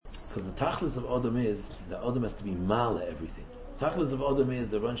because the tachlis of Adam is the Adam has to be mala everything. Tachlis of Adam is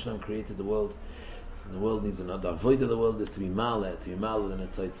the Ron Shalom created the world. And the world needs another. The avoid of the world is to be mala the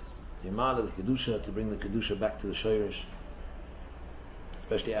netzitzes, to be mala the kedusha, to bring the kedusha back to the shoyrish,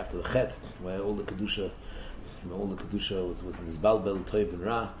 especially after the chet, where all the kedusha was mizbalbel, toiv and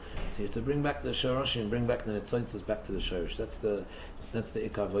ra. So you have to bring back the shorosh and bring back the netzitzes back to the shoyrish. That's the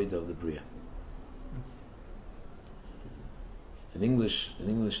ikar avodah of the bria. In English,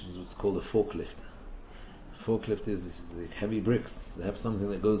 this is what's called a forklift. Forklift is the heavy bricks. They have something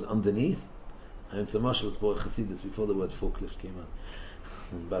that goes underneath. And it's a mashal, it's called Chassidus before the word forklift came out.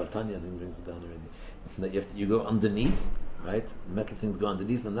 Baratanya, I think, brings it down already. That you go underneath, right? Metal things go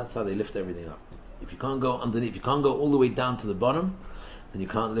underneath, and that's how they lift everything up. If you can't go underneath, you can't go all the way down to the bottom, then you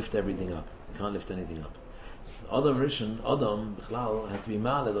can't lift everything up. You can't lift anything up. Adam Bichlal, has to be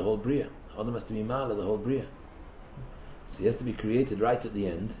ma'ala the whole bria. Adam has to be ma'ala the whole bria. So he has to be created right at the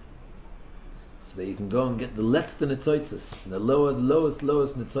end, so that you can go and get the letzte netzoitzes, the lowest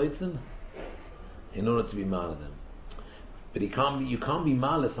netzoitzen, in order to be ma'ala them. But you can't be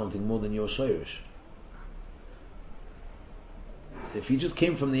ma'ala something more than your shoyrish. So if he just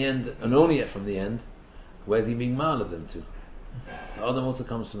came from the end and only yet from the end, where's he being ma'ala them to? So Adam also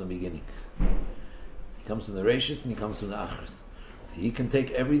comes from the beginning. He comes from the rashis and he comes from the achras. So he can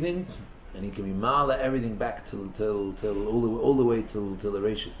take everything and he can be ma'ala everything back till all the way till the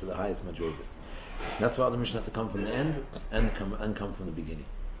rashis, to the highest madrigas. That's why the mission had to come from the end and come from the beginning.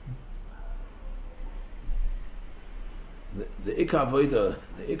 The ikar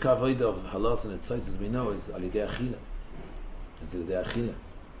avodah of halas and etzais, as we know, is alidei achila. It's alidei achila.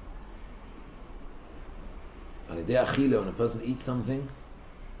 Alidei achila, when a person eats something,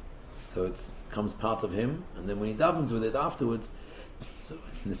 so it becomes part of him, and then when he davens with it afterwards, so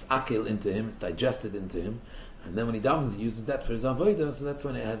it's nisakil into him, it's digested into him, and then when he davens, he uses that for his avodah, so that's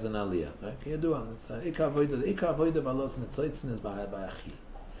when it has an aliyah. Right? It's ikar avodah. The ikar avodah of halas and etzais is by achila.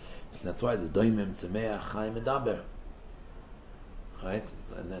 That's why there's doimim, tzemeach, chaim, medaber. Right,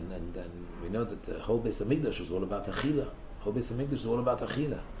 and we know that the whole Beis Hamikdash was all about achila. The whole Beis Hamikdash was all about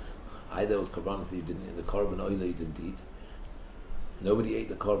achila. Either it was korbanos that you didn't eat, the korban oila you didn't eat. Nobody ate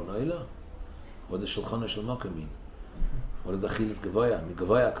the korban oila. What does shulchan shel mean? What is achilas gavoya? Mi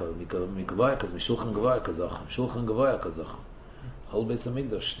gavoya kaz mi shulchan gavoya kazach. Shulchan gavoya kazach. Whole Beis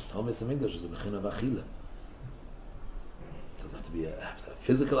Hamikdash is a mechin of achila. It doesn't have to be a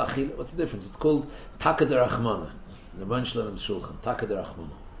physical achila. What's the difference? It's called taka derachmana. The Ron Shalom Shulchan, Taka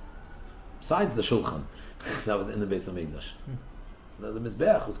derachmana. Besides the Shulchan, that was in the Beis Hamikdash. The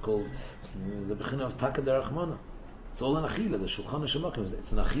Mizbeach was called the Bechina of Taka derachmana. It's all an achila. The Shulchan Shemakim,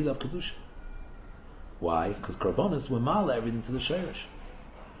 it's an achila of kedusha. Why? Because korbanos were mala everything to the sheirish.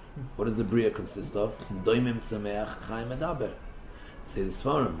 What does the bria consist of? Doimim tzemeach chaim medaber. Say the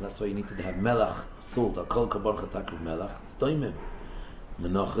Sfarim. That's why you need to have melach, salt. Akol kabor chatak of melach. It's doimim.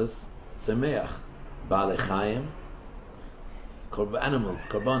 Menachas tzemeach. Baalei chayim. Animals,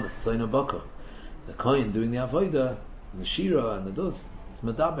 korbanos, tzayin baka. The kohen doing the avodah, the shira and the dus, it's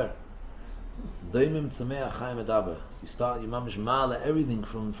medaber. Doimim tzameach chayim medaber. So you start, you mamish mala everything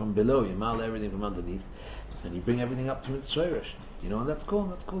from below, you mala everything from underneath, and you bring everything up to its shirish. You know what that's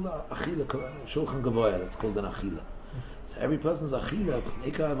called? That's called achila, shulchan gavoya. That's called an achila. So every person's achila,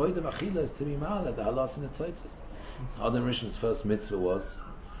 ikar avodah of achila is to be mala, the halas and the tzaitzes. So Adam Rishon's first mitzvah was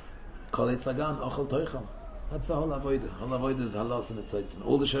kol etzagan ochel toichel. That's the whole avodah. Whole avodah is halas and tzaitzes. And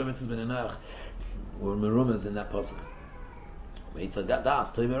all the shir mitzvahs ben enach were merumas in that pasuk.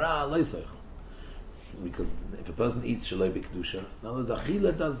 Because if a person eats shaloi b'kedusha, in other words,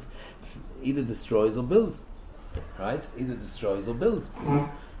 achila does either destroys or builds, right? Either destroys or builds.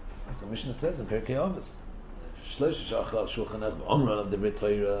 So Mishnah says in Pirkei Avos, it's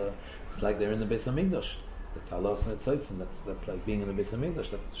like they're in the Beis Hamikdash. That's halas and tzaitzes. That's like being in the Beis Hamikdash.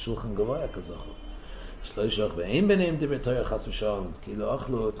 That's shulchan gavoya kazachu. Shloishach ve'ein b'neim divrei Torah chas v'shalom. Kilu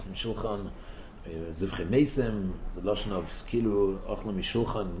achlu mishulchan zivchei meisem. The lashon of kilu achlu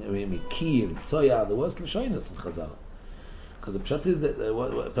mishulchan miki v'tzoya. The worst lashonos in Chazal. Because the pshat is that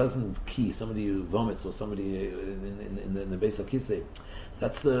a person's ki, somebody who vomits or somebody in the Beis HaKisei,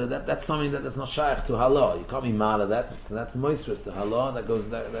 that's something that's not shaykh to halah. You can't be mad at that. So that's moisturous to halah.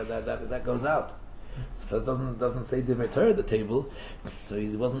 That goes out. So first doesn't say divrei Torah at the table, so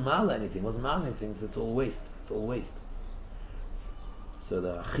he wasn't mala anything. So it's all waste. So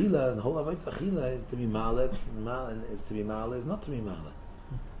the achila, the whole avodah achila is to be mala, is to be mala, is not to be mala.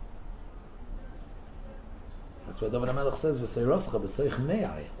 That's why David HaMelech says v'seiroscha b'soich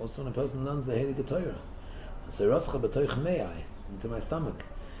me'ai. Also when a person learns the Heilige Torah, v'seiroscha b'toich me'ai, into my stomach.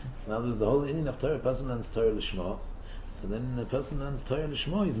 In other words, the whole Indian of Torah, a person learns Torah l'shma, So then the person learns Torah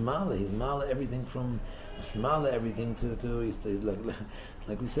Lishmo. He's mala everything from mala everything to he's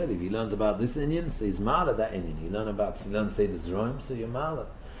like we said. If he learns about this Indian, so he's mala that Indian. He learns say the Zroim, so you're mala.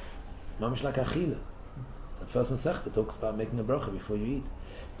 Mamish like achila. The first Masechta talks about making a bracha before you eat.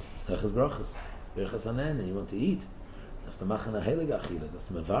 Sechas brachas, berachas hanen, and you want to eat. That's the machan heilig achila. That's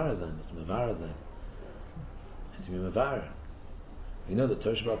mevara zayin. It's to be mevara. You know the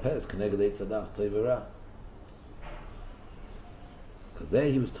Torah Sheba'al Peh is Keneged Eitz Hadas Tov V'Ra. Because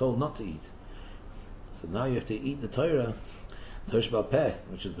there he was told not to eat. So now you have to eat the Torah Sheba'al Peh,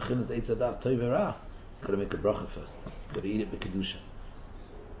 which is Bechinas Eitz Hadas Tov V'Ra. You've got to make a bracha first. You've got to eat it with Kedusha.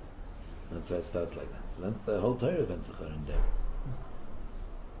 That's why it starts like that. So that's the whole Torah event in there.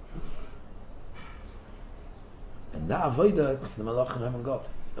 And that avoida the Malachim haven't got.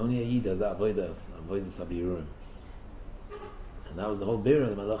 Only a Yid has that avoida Sabirurim. And that was the whole bira.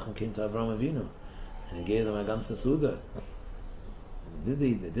 The Malachim came to Avraham Avinu, and he gave them a ganze Suda. They did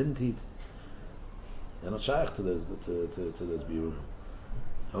eat. They didn't eat. They're not shaykh to those birurim.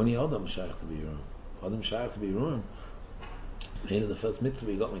 Only Adam is shaykh to birurim. Adam shaykh to birurim. Maybe the first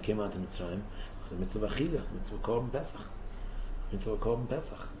mitzvah he got when he came out of Mitzrayim was the mitzvah Achila, mitzvah Korban Pesach.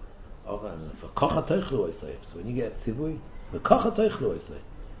 For kocha toichlu I say. So when you get tzivui, the kocha toichlu I say.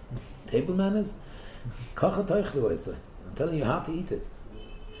 Table manners, kocha toichlu I say. I'm telling you how to eat it.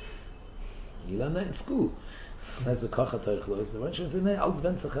 You learn that in school. That's the kocha toichlu I say. When she was in there, als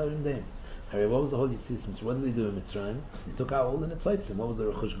wenn sich in dem. Harry, what was the whole Yitzis? What did they do in Mitzrayim? They took out all the Netzitzim. What was the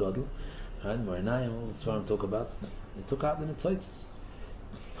Rechush Gadol? Right, Morinayim, what was Svarim talk about? They took out the Netzitzis.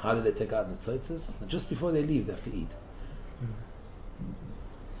 How did they take out the Netzitzis? Just before they leave, they have to eat.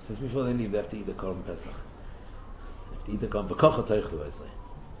 Just before they leave, they have to eat the Korban Pesach. They have to eat the Korban Pesach. Teichlu, I say.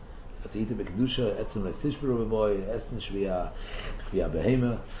 They have to eat it b'kedusha, etzem le'sishberu b'boy, essen shviyah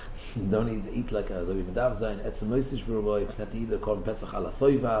behema. Don't eat like a Zavi Medav Zayin, etzem le'sishberu b'boy. They have to eat the Korban Pesach ala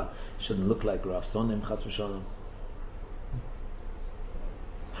soiva. Shouldn't look like Rav Sonim, chas v'shonim.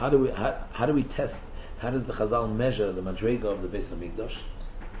 How do we test? How does the Chazal measure the Madrega of the Beis HaMikdash?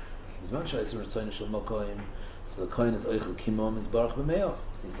 So the kohen is oichel kimo mizbarach b'meyav.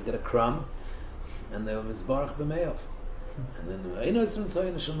 He used to get a crumb, and they were mizbarach b'meyav. And then the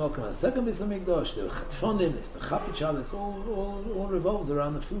second Beis HaMikdash, they were chatfonim, they used to chap each other. It's all revolves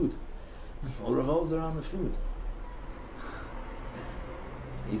around the food. All revolves around the food.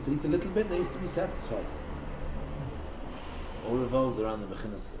 They used to eat a little bit, they used to be satisfied. All revolves around the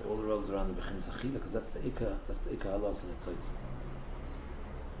bechinas. All revolves around the bechinas achila, because that's the ikka halos and tzitz.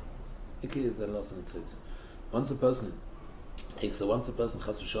 Ikka is the halos and tzitz. Once a person chas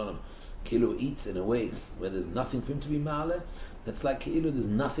v'shonim kilu eats in a way where there's nothing for him to be ma'aleh, that's like kilu there's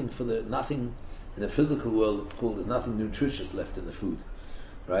nothing in the physical world. It's called there's nothing nutritious left in the food,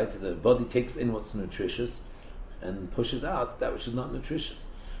 right? The body takes in what's nutritious and pushes out that which is not nutritious.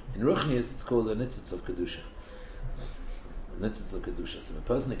 In Ruchnius it's called the nitzitz of kedusha. So if a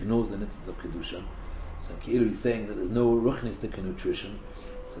person ignores the nitzitz of kedusha, so kilu he's saying that there's no ruchnistic nutrition,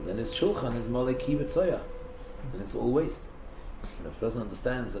 so then his shulchan is maleki v'tzoya. And it's all waste. And if a person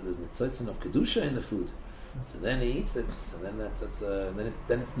understands that there's nitzotzin of kedusha in the food, so then he eats it. So then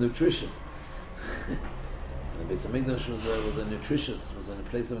then it's nutritious. And the Beis HaMikdash was in a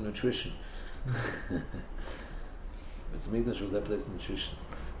place of nutrition. Beis HaMikdash was that place of nutrition.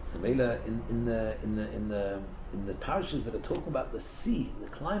 So Mela in the parishes that are talking about the sea, the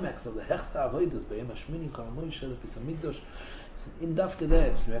climax of the Hechta Avodas, B'Yom Hashmini, Kol Moshe, the Beis HaMikdash, in Dafka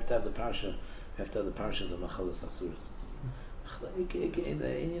there, you have to have the parasha. You have to have the parashas of Machalas Asuras.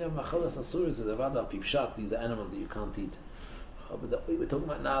 In Machalas Asuras, the Vada Pipshat, these are animals that you can't eat. But we're talking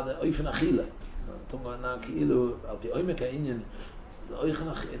about now the Oifen Achila. We're talking about now Ki'ilu, Al Pi Oimeka Inyan, it's the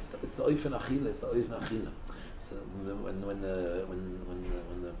Oifen Achila. So when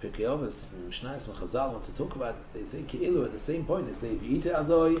the Pirkei Avos, Mishnayos, and Chazal want to talk about it, they say Ki'ilu at the same point. They say if you eat it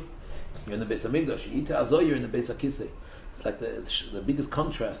Azoi, you're in the Beis HaMikdash. You eat it Azoi, you're in the Beis HaKisei. It's like the biggest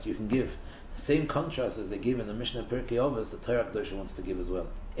contrast you can give. The same contrast as they give in the Mishnah Pirkei Avos, the Torah Kedosha wants to give as well.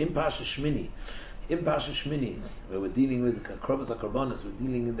 In Parsha Shmini, where we're dealing with Krovas HaKorbanos, we're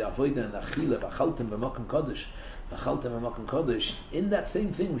dealing with the Avodah and the Achila, V'achaltem b'makom kodesh. In that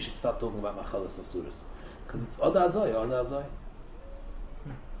same thing, we should start talking about Machalas Asuras, because it's Oda Azoi.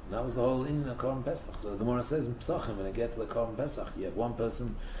 That was the whole in the Korban Pesach. So the Gemara says in Pesachim, when I get to the Korban Pesach, you have one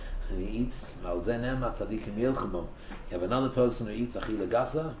person and he eats al zenema tzadikim yelchemo. You have another person who eats achila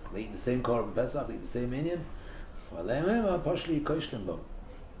gasa. They eat the same Korban Pesach, they eat the same Inyan.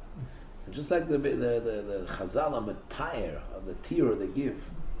 So just like the Chazal Matayr of the Tira they give,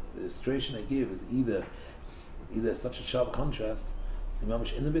 the illustration they give is either such a sharp contrast.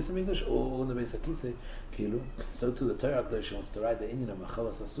 mamish in the Beis Hamikdash or in the Beis HaKisei, kilu. So too the Torah Kadosh wants to write the inyan of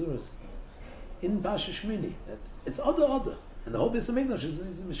Machalas Asuras in Parsha Shmini. It's other. And the whole Beis Hamikdash is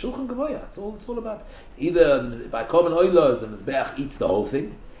Shulchan Gavoya. It's all about. Either by Korban Oilos, the Mizbeach eats the whole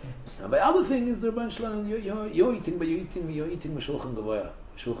thing, and by other thing is the Rebbeinu Shalom, you're eating, but you're eating Shulchan Gavoya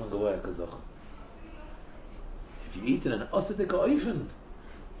Kazach. If you eat in an Osedik Oifen,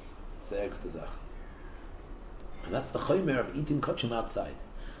 it's the extra Zach. And that's the Chomer of eating Kochim outside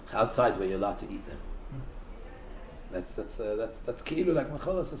where you're allowed to eat them. That's Keilu like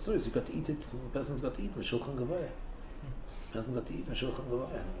Machalas Asuris. You've got to eat it. The person's got to eat Shulchan Gavoya. The person's got to eat Shulchan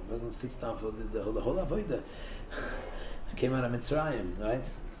Gavoya. The person sits down for the whole Avodah. Came out of Mitzrayim, right?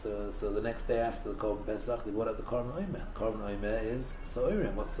 So the next day after the Korban Pesach, they brought out the Korban Omer. Korban Omer is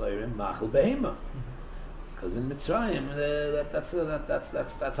Soirim. What's Soirim? Machal Behema. Because in Mitzrayim,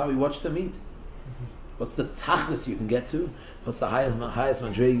 that's how we watch them eat. What's the tachlis you can get to? What's the highest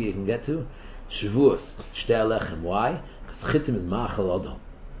madrega you can get to? Shavuos, Shtei Alechem. Why? Because Chitim is Machal Adam.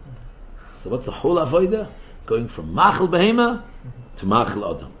 So what's the whole avodah? Going from Machal Behema to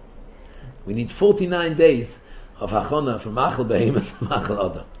Machal Adam. We need 49 days of Hachana from Machal Behema to Machal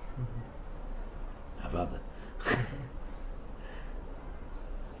Adam. How about that?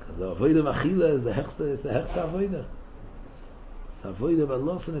 Because the avodah Machila is the hechsta avodah. It's avodah of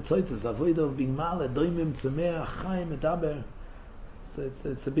Allah and it's avodah of being male, doimim, tzemeh, chaim, edaber.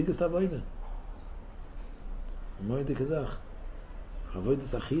 It's the biggest avodah. Moide kazach. Avodah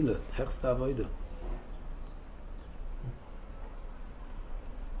is achila, hechsta avodah.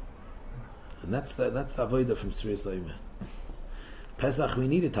 And that's the avodah from Sri Soimer. Pesach we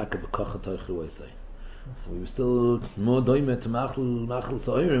needed taka b'kocha toichlu oisai. We were still more doime to machal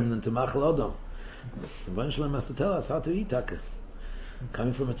soirim than to machal adam. So Rebbeinu Shalom has to tell us how to eat taka.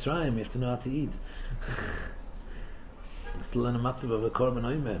 Coming from Mitzrayim, you have to know how to eat. We're still in a matzav of a korban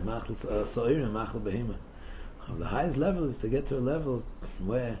oimer, machal soirim, machal behema. The highest level is to get to a level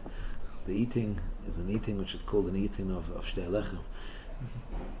where the eating is an eating which is called an eating of Shtei Alechem.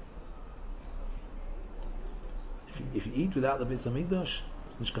 If you eat without the Beis Hamikdash,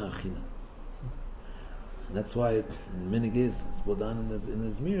 it's nicht kein Achila. And that's why the minig is, it's brought down in the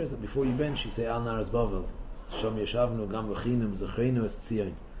Zmiras, that before you bench, you say Al Naras Bavel, Shom Yeshavnu, Gam V'chinim, Zechreinu Es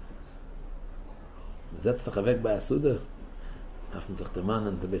Tzion. Setzt dich weg bei Asuda, öffnet sich der Mann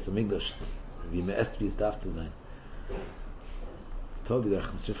an der Beis Hamikdash, wie mir erst, wie es darf zu sein. I told you that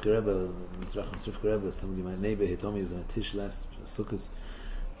Racham Srifka Rebbe, somebody, my neighbor, he told me he was on a tish last Sukkot,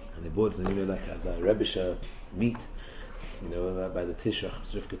 and they bought it, like as a Rebbe's meat, by the tish,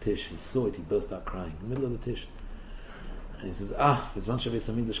 Rifka tish. He saw it, he burst out crying in the middle of the tish. And he says, there's one Shabbos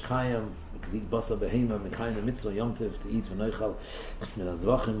Hamikdash Kayam, we could eat basa behema, mekayim the mitzvah yom tiv, to eat v'noichal,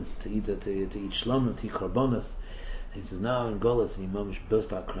 v'nazvachim, to eat shlomim, to eat korbanos. And he says, now in Golas, and he mamish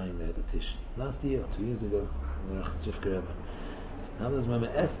burst out crying there at the tish. Last year, 2 years ago, in the Rifka Rebbe. Now there's my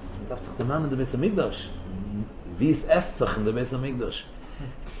est, man darf sich der Mann in der Beis Hamikdash. Wie es esst sich in der Beis Hamikdash.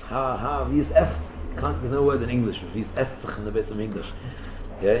 Wie es esst. There's no word in English, but wie es esst sich in der Beis Hamikdash.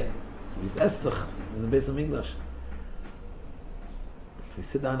 Okay? Wie es esst sich in der Beis Hamikdash. We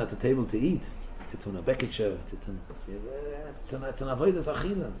sit down at the table to eat. It's an avodas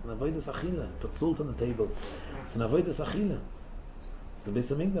achila. It's an avodas achila. Put salt on the table. It's an avodas achila. It's the Beis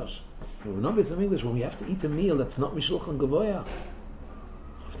Hamikdash. So we're not Beis Hamikdash when we have to eat a meal that's not mishulchan gavoya.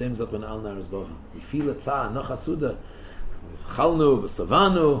 Auf dem sagt man al naras bava. We feel a tzah, noch asuda. Chalnu,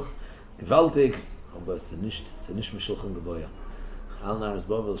 v'savanu, gewaltig, aber es ist nicht mishulchan gavoya. Al naras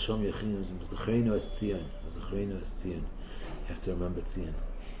bava, shom yachinu, v'zachreinu es tzion. V'zachreinu es tzion. You have to remember tzion.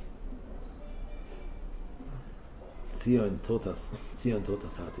 Tzion taught us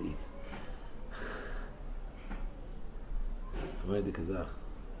how to eat. Amar de Kazach.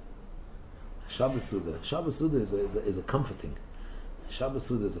 Shabbos Suda is a comforting. Shabbos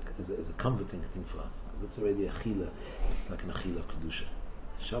Suda is a comforting thing for us because it's already a chila, like an achila of kedusha.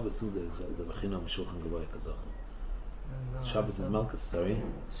 Shabbos Suda is a bechina of Shulchan Gavoya Kazach. Shabbos is Malkus, sorry.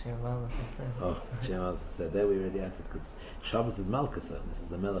 Shir Malkus said. There we already at it because Shabbos is Malkus. This is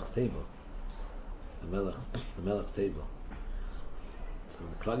the Melech's table. The Melech's table. So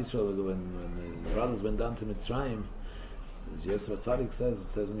the Klal Yisrael, when the brothers went down to Mitzrayim, as Yosef Atzadik says, it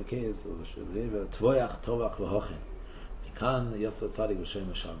says in the case, Tvoyach, Tovach, V'hochin. Mikan, Yosef Atzadik, V'shem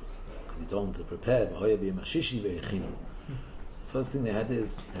HaShabbos. Because he told them to prepare, V'hoya b'yim HaShishi v'yechinam. So the first thing they had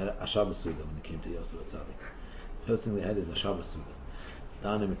is a Shabbos Suda when they came to Yosef Atzadik. The first thing they had is a Shabbos Suda.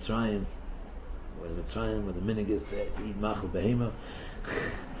 Down in Mitzrayim, where the minig is to eat Machal Behema,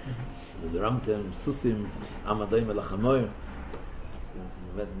 there's a Ramtem, Susim, Amadoim Elachamoy,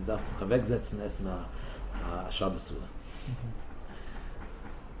 man darf sich wegsetzen, essen a Shabbos Suda.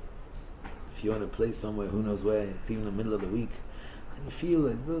 if you want to play somewhere, who knows where, it's even the middle of the week, and you feel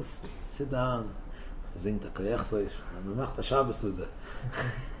like this, sit down, zingt a koyach soish, and macht a Shabbos Suda.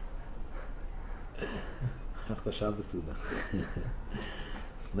 Macht a Shabbos Suda.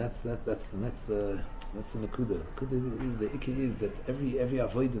 That's the nekuda. Nekuda is the ikki is that every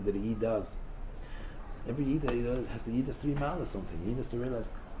avodah that a yid does, every yid that he does has to yid three mal or something. He has to realize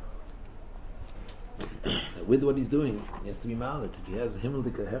that with what he's doing, he has to be mal. If he has himmel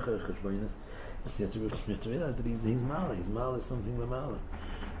dika hecher cheshbonis, he has to realize that he's mal. His mal is something the mal,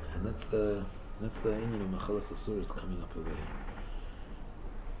 and that's the inyan of machalas asuras coming up over here.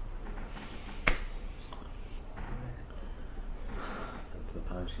 That's the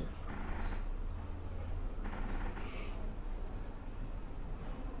parsha.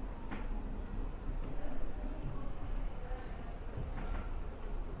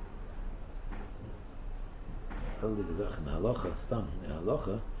 In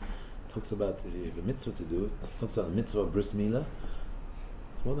halacha, talks about the mitzvah to do. It talks about the mitzvah of bris milah.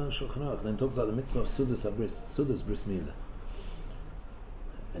 It's more than a Shulchan Aruch. Then it talks about the mitzvah of sudas bris milah.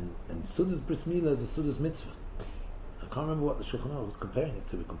 And sudas bris milah is a sudas mitzvah. I can't remember what the Shulchan Aruch was comparing it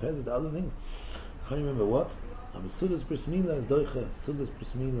to. It compares it to other things. I can't remember what. Sudas bris milah is doicha. Sudas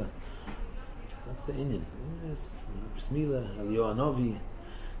bris milah. That's the inyan. Yes, bris milah, Eliyahu Hanavi,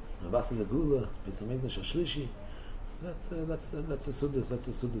 Navasa Zagula, Beis Hamikdash Hashlishi. So that's a sudas. That's a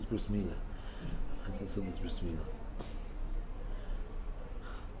sudas bris milah. That's a sudas bris milah.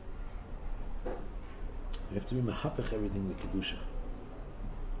 You have to be mahapech everything with kedusha.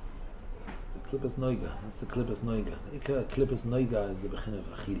 The klippas noiga. That's the klippas noiga. The klippas noiga is the bechin of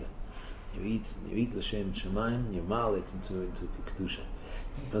achila. You eat l'shem shemayim. You mal it into kedusha.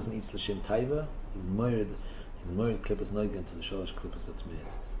 The person eats l'shem taiva. He's married klippas noiga into the shalosh klippas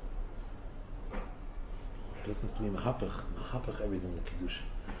atmeis. The person has to be mahapech everything with kedusha.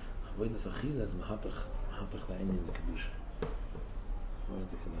 Avodas achila is mahapech the inyan with kedusha.